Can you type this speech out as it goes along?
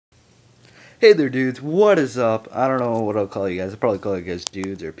Hey there, dudes. What is up? I don't know what I'll call you guys. I'll probably call you guys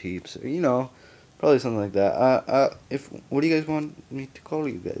dudes or peeps, or probably something like that. If what do you guys want me to call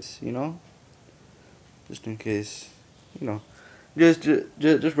you guys? Just in case, you know,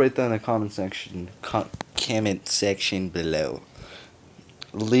 just write down in the comment section below.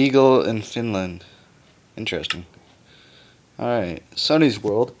 Legal in Finland. Interesting. All right, Sunny's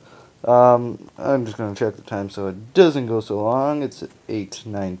World. I'm just gonna check the time so it doesn't go so long. It's at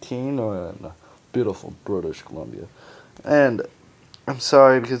 8:19 in beautiful British Columbia, and I'm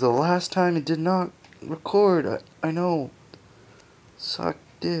sorry because the last time it did not record. I know, suck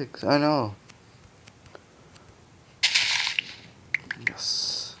dicks. I know.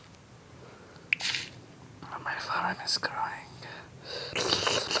 Yes, my farm is growing.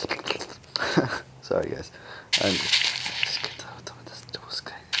 Sorry guys, I'm just get out of this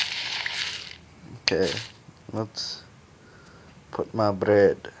dusk. Okay, let's put my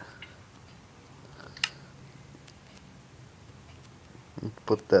bread.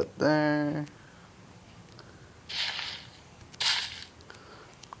 Put that there.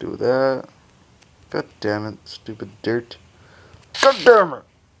 Do that. God damn it, stupid dirt. God damn it!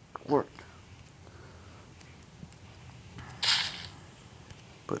 Work.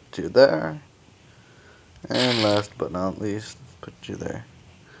 Put you there. And last but not least, put you there.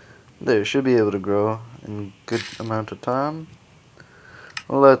 There, should be able to grow in a good amount of time.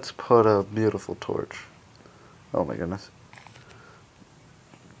 Let's put a beautiful torch. Oh my goodness.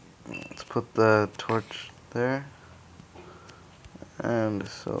 Let's put the torch there. And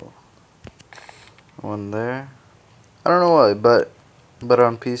so, one there. I don't know why, but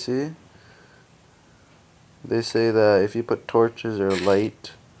on PC, they say that if you put torches or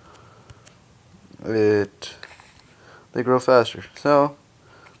light, they grow faster. So,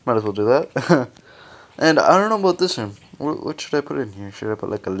 might as well do that. And I don't know about this room. What should I put in here? Should I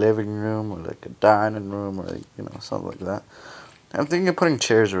put like a living room or like a dining room or like, something like that? I'm thinking of putting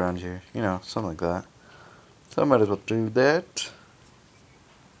chairs around here. Something like that. So I might as well do that.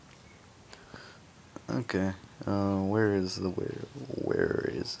 Okay. Where's this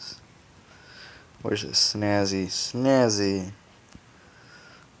snazzy?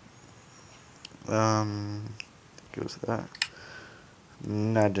 Goes that.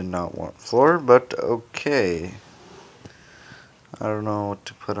 I did not want floor, but okay. I don't know what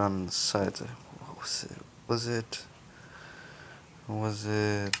to put on the sides. What was it? Was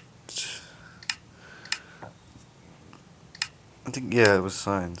it? I think, yeah, it was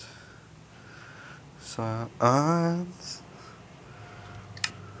signs. Signs.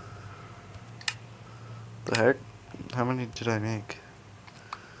 The heck? How many did I make?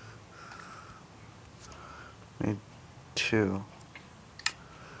 Made 2.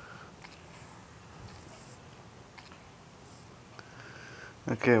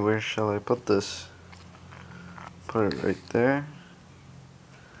 Okay, where shall I put this? Put it right there.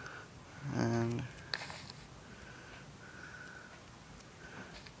 And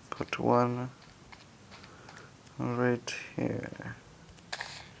put one right here.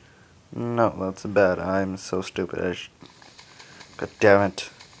 No, that's bad. I'm so stupid. God damn it.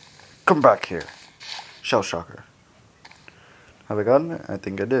 Come back here. Shell shocker. Have I gotten it? I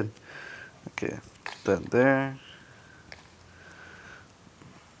think I did. Okay, put that there.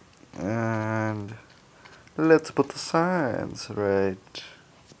 And let's put the signs right.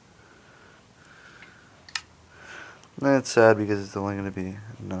 That's sad because it's only going to be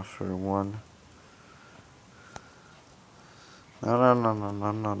enough for one.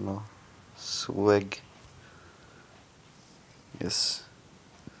 No. Swig. Yes.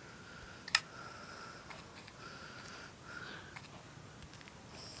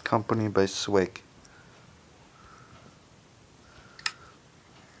 Company by Swig.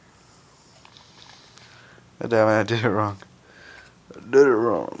 Oh, damn it, I did it wrong.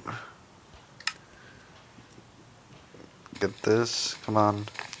 Get this, come on.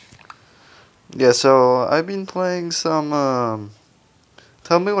 Yeah, so I've been playing some,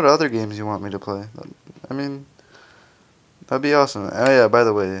 tell me what other games you want me to play. I mean, that'd be awesome. Oh yeah, by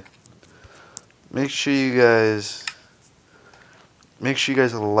the way, make sure you guys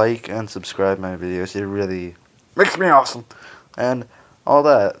like and subscribe my videos. It really makes me awesome. And all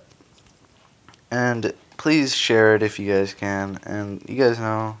that. And please share it if you guys can. And you guys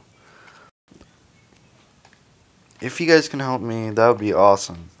know, if you guys can help me, that would be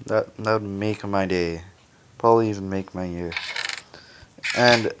awesome. That would make my day. Probably even make my year.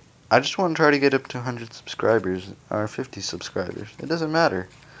 And I just want to try to get up to 100 subscribers, or 50 subscribers. It doesn't matter.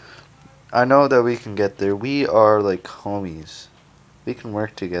 I know that we can get there. We are like homies. We can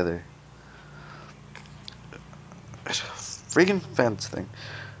work together. Freaking fence thing.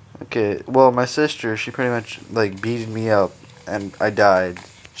 Okay, well, my sister, she pretty much, like, beated me up, and I died.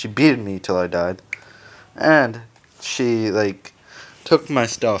 She beat me till I died. And she, like, took my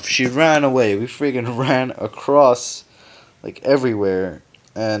stuff. She ran away. We freaking ran across, like, everywhere.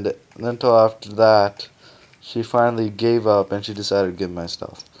 And then till after that, she finally gave up, and she decided to give my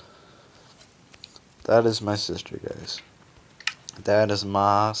stuff. That is my sister, guys. That is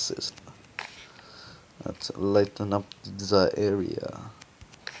my sister. Let's lighten up the area.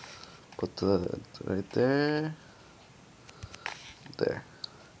 Put the right there. There.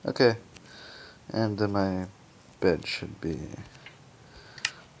 Okay. And then my bed should be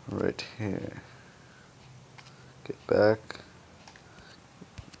right here. Get back.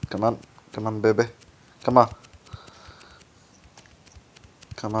 Come on. Come on, baby. Come on.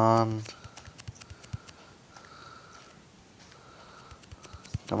 Come on.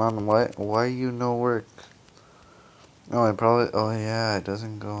 Come on. Why you no work? Oh, oh yeah, it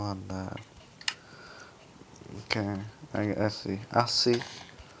doesn't go on that. Okay. I see. I see.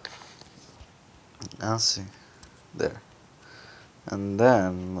 I see. There. And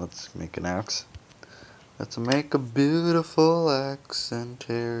then, let's make an axe. Let's make a beautiful axe and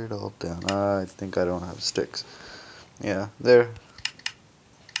tear it all down. I think I don't have sticks. Yeah, there.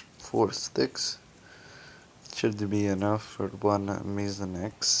 4 sticks. Should be enough for one amazing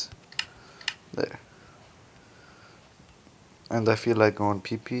axe. There. And I feel like going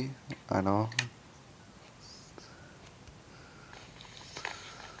pee-pee. I know.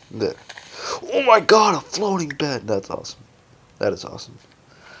 There. Oh my god, a floating bed! That's awesome. That is awesome.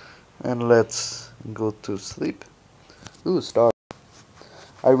 And let's go to sleep. Ooh, stars.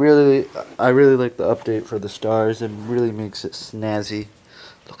 I really like the update for the stars. It really makes it snazzy.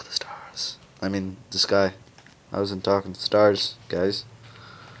 Look at the stars. I mean, the sky. I wasn't talking stars, guys.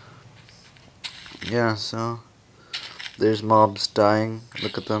 Yeah, so there's mobs dying.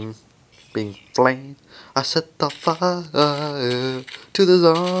 Look at them being flamed. I set the fire to the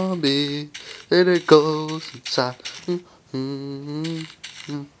zombie, and it goes inside.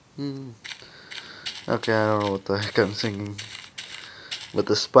 Okay, I don't know what the heck I'm singing, but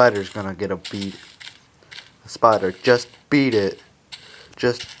the spider's gonna get a beat. The spider, just beat it.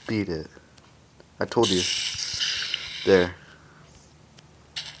 Just beat it. I told you. There.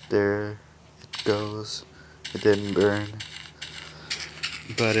 There it goes. It didn't burn.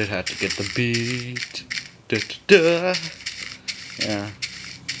 But it had to get the beat. Da, da, da. Yeah.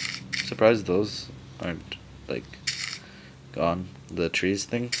 Surprised those aren't, like, gone. The trees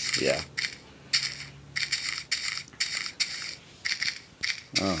things? Yeah.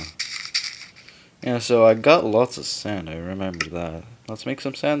 Oh. Yeah, so I got lots of sand. I remember that. Let's make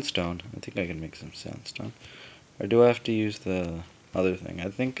some sandstone. I think I can make some sandstone. Or do I have to use the other thing? I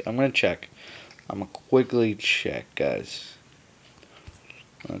think I'm gonna check. I'm gonna quickly check, guys.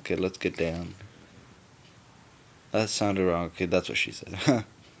 Okay, let's get down. That sounded wrong. Okay, that's what she said.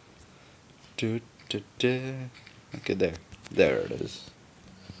 do, do, do. Okay, there. There it is.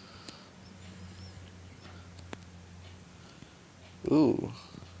 Ooh.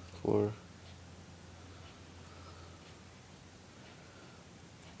 4.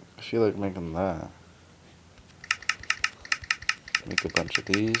 I feel like making that. Make a bunch of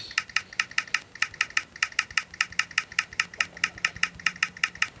these.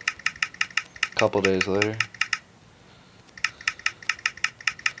 A couple days later.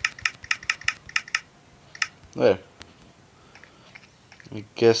 There. I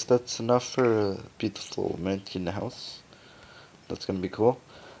guess that's enough for a beautiful mansion house. That's gonna be cool.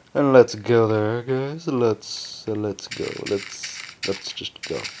 And let's go there, guys. Let's go. Let's just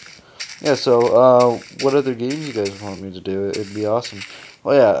go. Yeah. So, what other games you guys want me to do? It'd be awesome.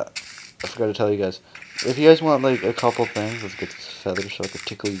 Oh yeah, I forgot to tell you guys. If you guys want like a couple things, let's get this feather so I can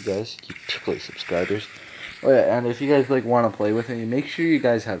tickle you guys. You tickly subscribers. Oh yeah, and if you guys like want to play with me, make sure you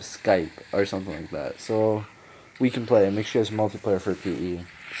guys have Skype or something like that, so we can play. Make sure it's multiplayer for PE.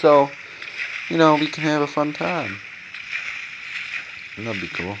 So, you know, we can have a fun time. That'd be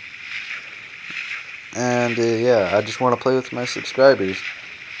cool. And yeah, I just want to play with my subscribers.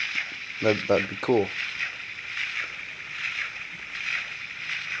 That'd be cool.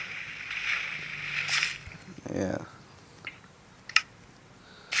 Yeah.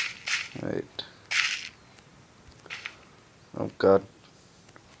 Right. Oh God.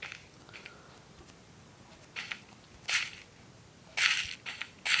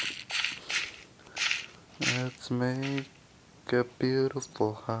 Let's make a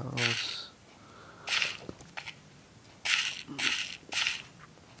beautiful house.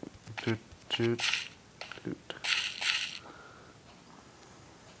 Doot, doot, doot.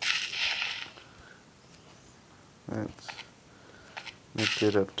 Let's make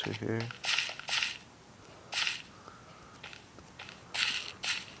get up to here.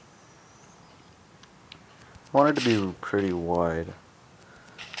 I want it to be pretty wide.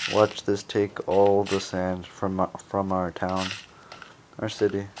 Watch this take all the sand from our town, our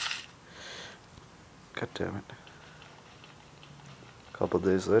city. God damn it. A couple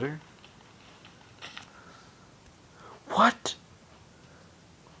days later. What?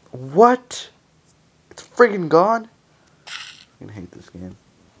 What? It's friggin' gone? I hate this game.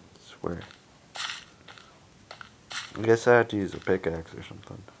 I swear. I guess I had to use a pickaxe or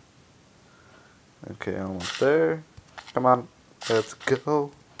something. Okay, almost there. Come on, let's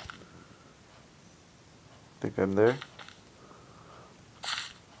go. Think I'm there.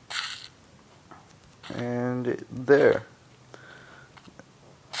 And there.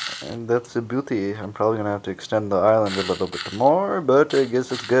 And that's the beauty. I'm probably gonna have to extend the island a little bit more, but I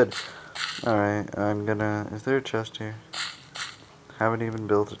guess it's good. Alright, I'm gonna... Is there a chest here? Haven't even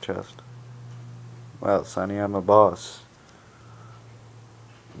built a chest. Well, Sunny, I'm a boss.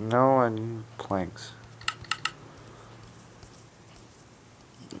 No, I need planks.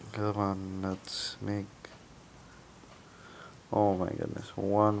 Come on, let's make... Oh my goodness,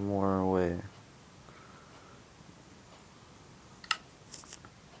 one more way.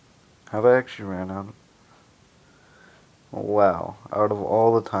 Have I actually ran out? Wow, out of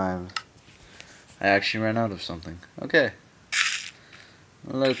all the times, I actually ran out of something. Okay.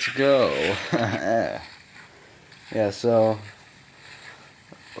 Let's go. Yeah, so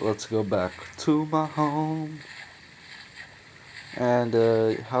let's go back to my home. And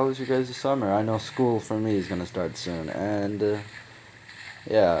how was your guys' summer? I know school for me is gonna start soon, and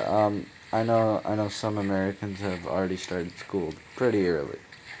yeah, I know some Americans have already started school pretty early.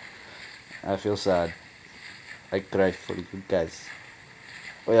 I feel sad. I cry for you guys.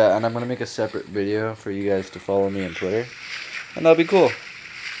 Oh yeah, and I'm gonna make a separate video for you guys to follow me on Twitter, and that'll be cool.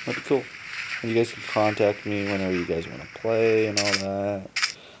 That'd be cool. And you guys can contact me whenever you guys want to play and all that.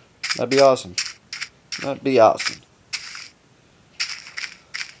 That'd be awesome. That'd be awesome.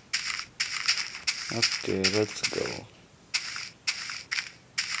 Okay, let's go.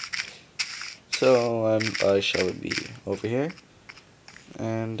 So I shall be over here,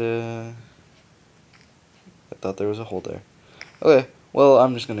 and I thought there was a hole there. Okay, well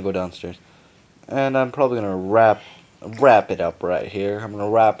I'm just gonna go downstairs, and I'm probably gonna wrap it up right here. I'm gonna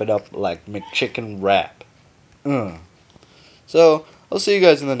wrap it up like McChicken wrap. So I'll see you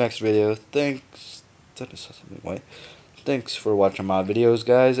guys in the next video. Thanks. That is something white. Thanks for watching my videos,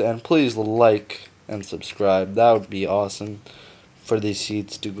 guys, and please like and subscribe. That would be awesome for these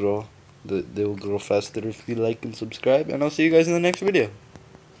seeds to grow. They will grow faster if you like and subscribe, and I'll see you guys in the next video.